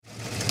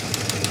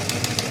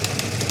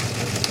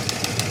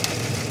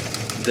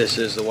This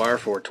is The Wire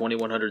for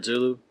 2100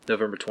 Zulu,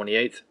 November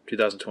 28th,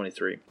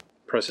 2023.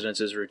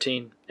 Precedence is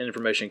routine, and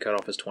information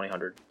cutoff is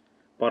 2000.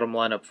 Bottom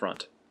line up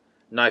front.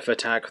 Knife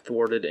attack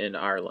thwarted in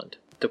Ireland.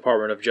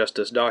 Department of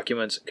Justice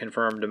documents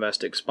confirm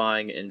domestic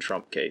spying in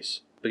Trump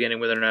case. Beginning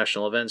with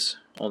international events,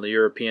 on the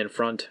European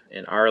front,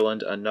 in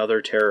Ireland,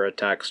 another terror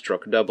attack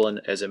struck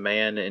Dublin as a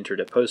man entered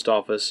a post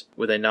office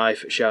with a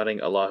knife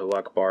shouting Allahu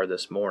Akbar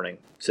this morning.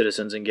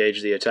 Citizens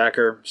engaged the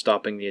attacker,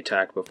 stopping the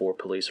attack before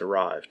police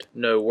arrived.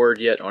 No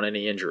word yet on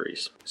any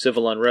injuries.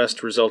 Civil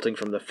unrest resulting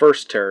from the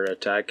first terror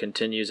attack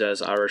continues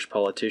as Irish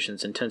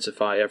politicians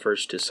intensify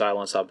efforts to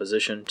silence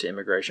opposition to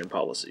immigration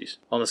policies.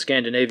 On the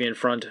Scandinavian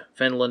front,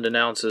 Finland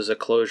announces a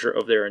closure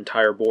of their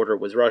entire border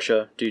with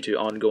Russia due to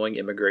ongoing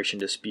immigration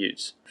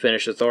disputes.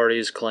 Finnish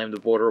authorities claim the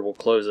border will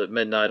close at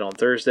midnight on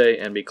Thursday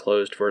and be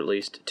closed for at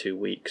least 2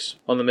 weeks.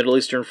 On the Middle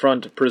Eastern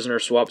front, prisoner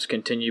swaps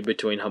continue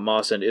between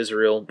Hamas and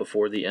Israel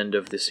before the end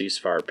of the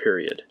ceasefire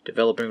period.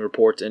 Developing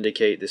reports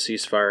indicate the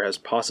ceasefire has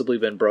possibly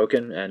been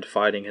broken and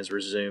fighting has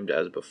resumed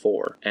as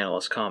before.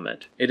 Analysts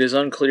comment. It is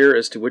unclear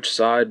as to which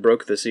side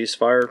broke the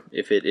ceasefire,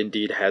 if it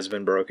indeed has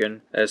been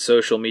broken, as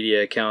social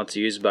media accounts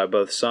used by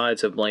both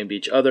sides have blamed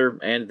each other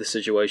and the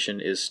situation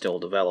is still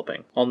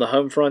developing. On the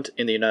home front,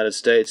 in the United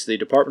States, the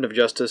Department of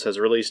Justice has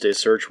released a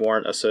search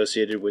warrant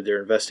associated with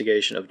their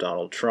investigation of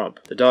Donald Trump.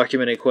 The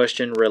document in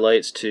question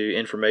relates to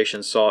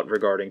information sought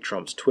regarding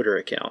Trump's Twitter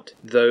account.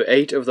 Though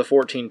 8 of the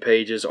 14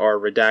 pages are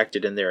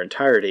redacted in their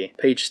entirety,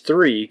 page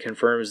 3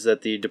 confirms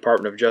that the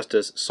Department of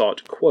Justice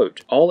sought,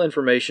 quote, all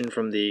information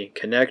from the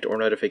Connect or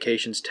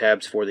Notifications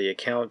tabs for the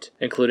account,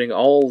 including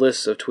all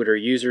lists of Twitter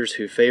users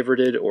who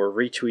favorited or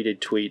retweeted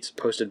tweets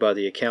posted by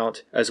the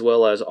account, as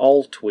well as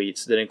all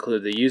tweets that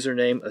include the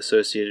username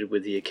associated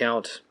with the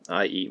account,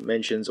 i.e.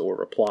 mentions or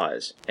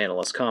replies.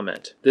 Analysts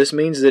comment. This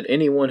means that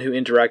anyone who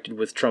interacted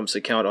with Trump's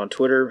account on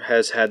Twitter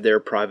has had their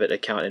private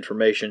account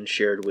information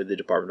shared with the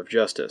Department of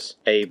Justice.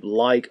 A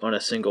like on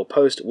a single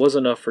post was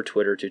enough for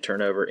Twitter to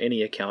turn over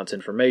any account's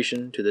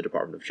information to the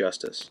Department of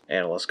Justice.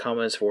 Analyst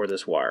comments for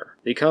this wire.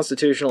 The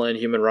constitutional and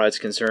human rights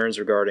concerns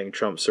regarding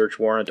Trump's search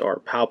warrant are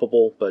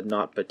palpable, but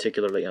not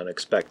particularly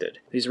unexpected.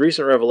 These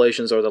recent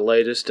revelations are the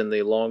latest in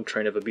the long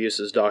train of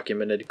abuses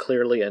documented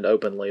clearly and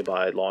openly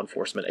by law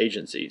enforcement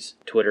agencies.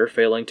 Twitter,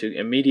 failing to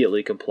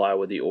immediately comply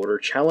with the order,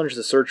 challenged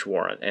the search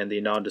warrant and the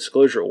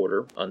non-disclosure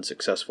order,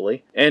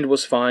 unsuccessfully, and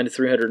was fined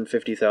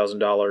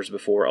 $350,000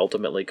 before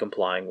ultimately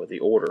complying with the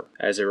order.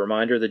 As a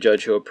reminder, the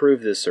judge who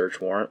approved this search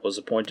warrant was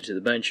appointed to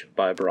the bench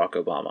by Barack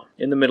Obama.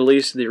 In the Middle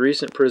East, the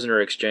recent prisoner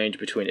exchange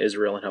between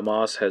Israel and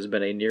Hamas has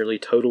been a nearly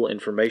total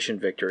information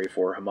victory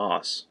for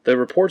Hamas. Though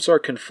reports are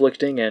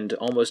conflicting and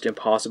almost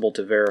impossible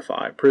to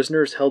verify,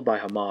 prisoners held by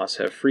Hamas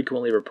have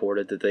frequently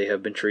reported that they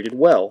have been treated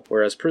well,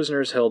 whereas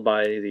prisoners held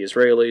by the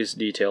Israelis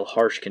detail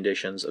harsh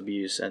conditions,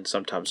 abuse, and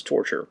sometimes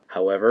torture.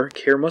 However,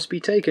 care must be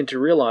taken to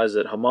realize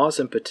that Hamas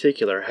in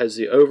particular has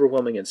the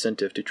overwhelming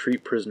incentive to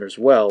treat prisoners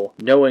well,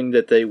 knowing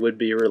that they would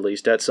be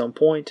released at some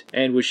point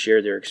and would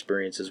share their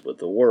experiences with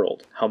the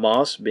world.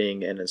 Hamas,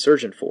 being an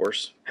insurgent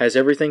force, has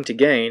everything to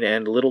gain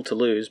and little to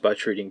lose by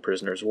treating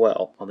prisoners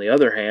well. On the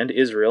other hand,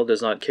 Israel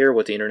does not care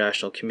what the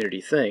international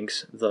community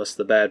thinks, thus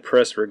the bad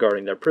press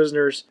regarding their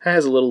prisoners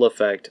has little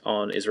effect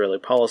on Israeli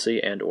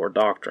policy and or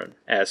doctrine.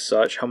 As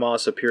such,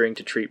 Hamas appearing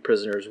to treat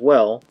prisoners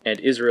well, and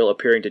Israel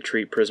appearing to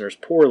treat prisoners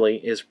poorly,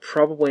 is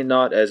probably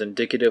not as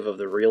indicative of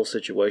the real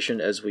situation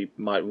as we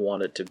might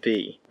want it to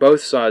be.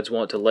 Both sides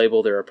want to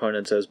label their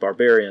opponents as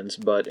barbarians,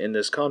 but in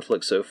this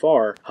conflict so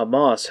far,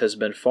 Hamas has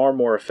been far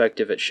more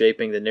effective at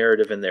shaping the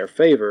narrative in their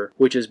favor,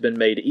 which has been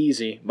made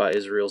easy by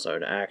Israel's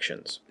own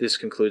actions. This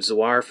concludes The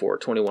Wire for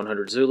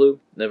 2100 Zulu,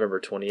 November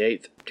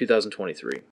 28th, 2023.